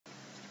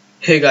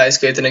Hey guys,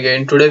 Ketan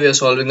again. Today we are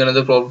solving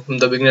another problem from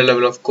the beginner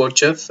level of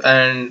CodeChef,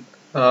 and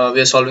we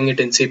are solving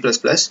it in C++.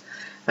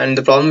 And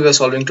the problem we are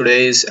solving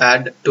today is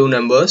add two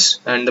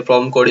numbers, and the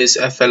problem code is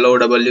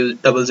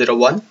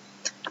FLOW001.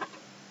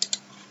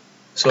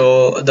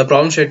 So the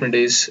problem statement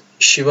is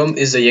Shivam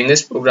is the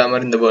youngest programmer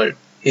in the world.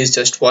 He is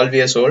just 12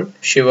 years old.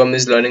 Shivam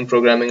is learning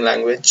programming,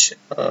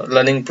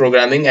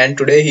 and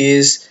today he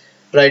is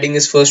writing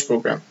his first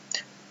program.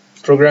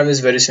 Program is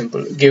very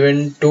simple.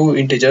 Given two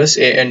integers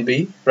a and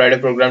b, write a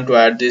program to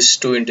add these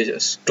two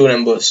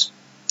numbers.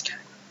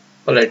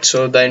 Alright,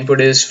 so the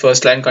input is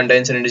first line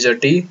contains an integer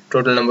t,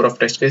 total number of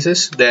test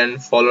cases, then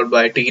followed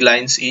by t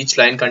lines, each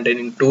line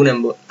containing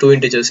two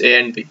integers a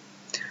and b.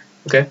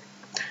 Okay,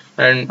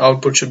 and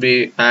output should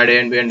be add a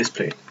and b and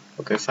display.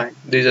 Okay, fine.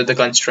 These are the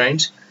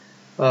constraints.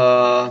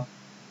 For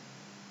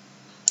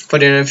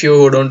any of you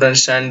who don't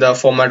understand the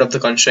format of the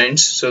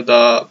constraints, so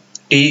the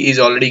t is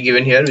already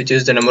given here, which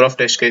is the number of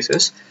test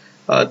cases.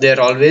 They are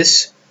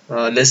always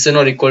less than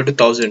or equal to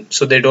 1000,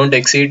 so they don't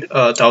exceed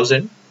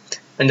 1000,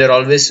 and they're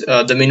always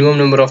the minimum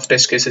number of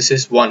test cases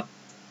is 1.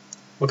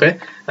 Okay,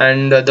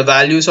 and the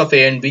values of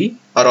a and b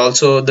are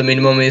also the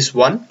minimum is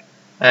 1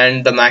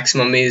 and the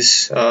maximum is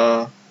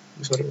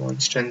sorry,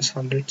 ones, tens,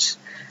 hundreds,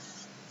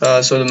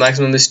 so the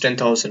maximum is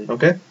 10,000.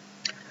 Okay,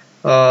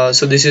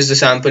 so this is the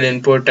sample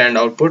input and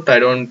output. I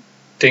don't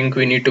think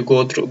we need to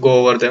go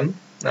over them.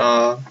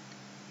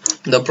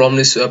 The problem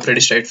is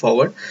pretty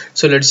straightforward,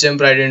 so let's jump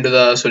right into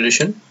the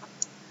solution.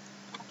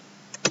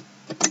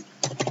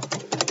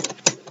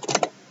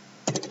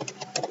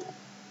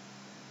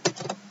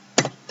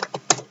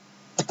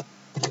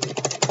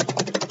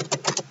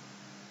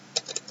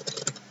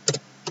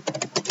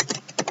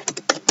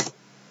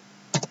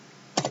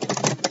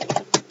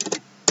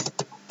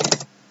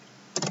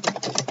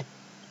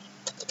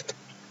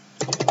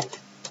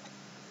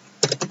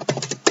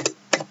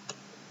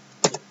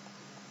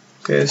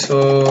 Okay,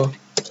 so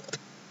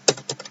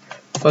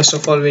first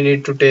of all we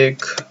need to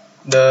take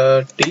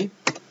the t,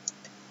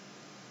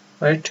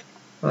 right?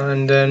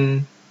 And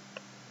then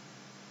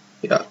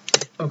yeah,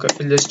 okay,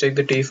 we'll just take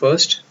the t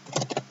first,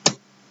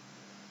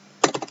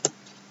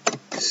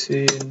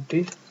 c and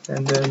t,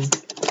 and then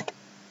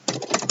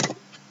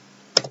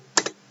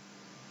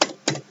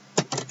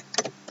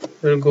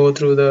we'll go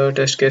through the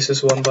test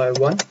cases one by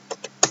one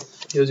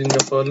using the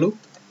for loop.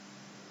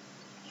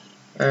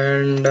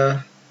 And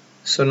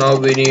so now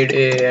we need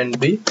a and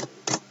b.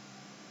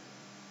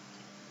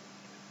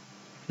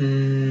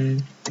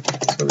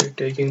 So we're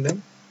taking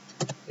them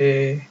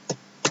a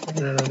and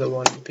another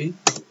one b.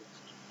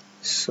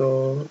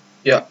 So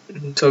yeah,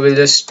 so we'll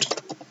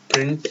just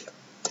print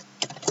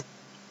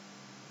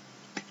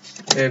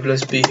a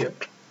plus b here.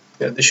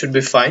 Yeah, this should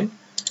be fine.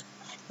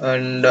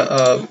 And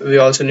we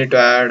also need to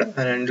add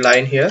an end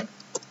line here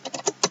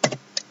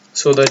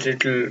so that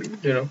it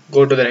will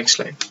go to the next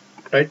line,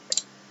 right?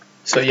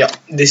 So yeah,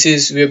 this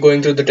is, we are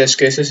going through the test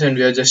cases and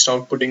we are just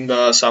outputting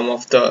the sum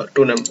of the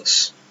two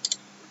numbers.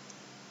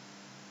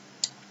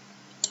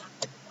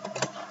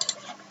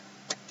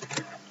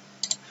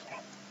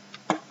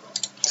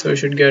 So we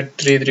should get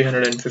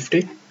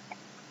 350,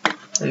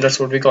 and that's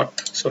what we got.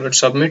 So let's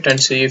submit and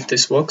see if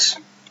this works.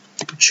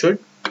 It should.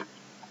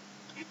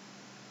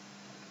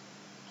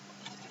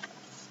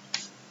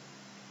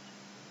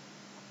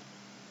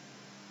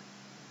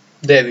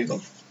 There we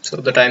go. So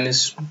the time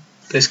is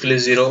basically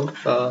 0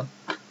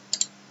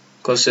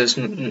 because there's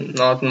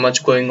not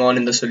much going on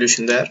in the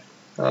solution there.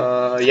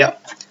 Yeah,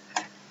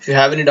 if you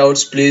have any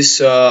doubts, please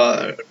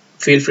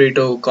feel free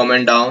to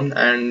comment down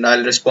and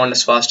I'll respond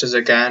as fast as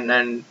I can.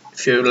 And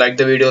if you like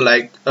the video,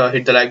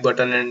 hit the like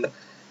button and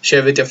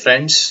share with your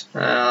friends.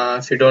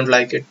 If you don't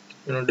like it,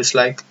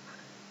 dislike.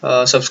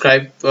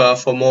 Subscribe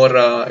for more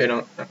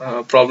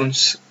problem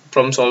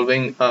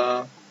solving.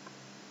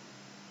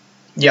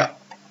 Yeah,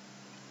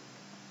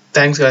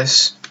 thanks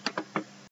guys.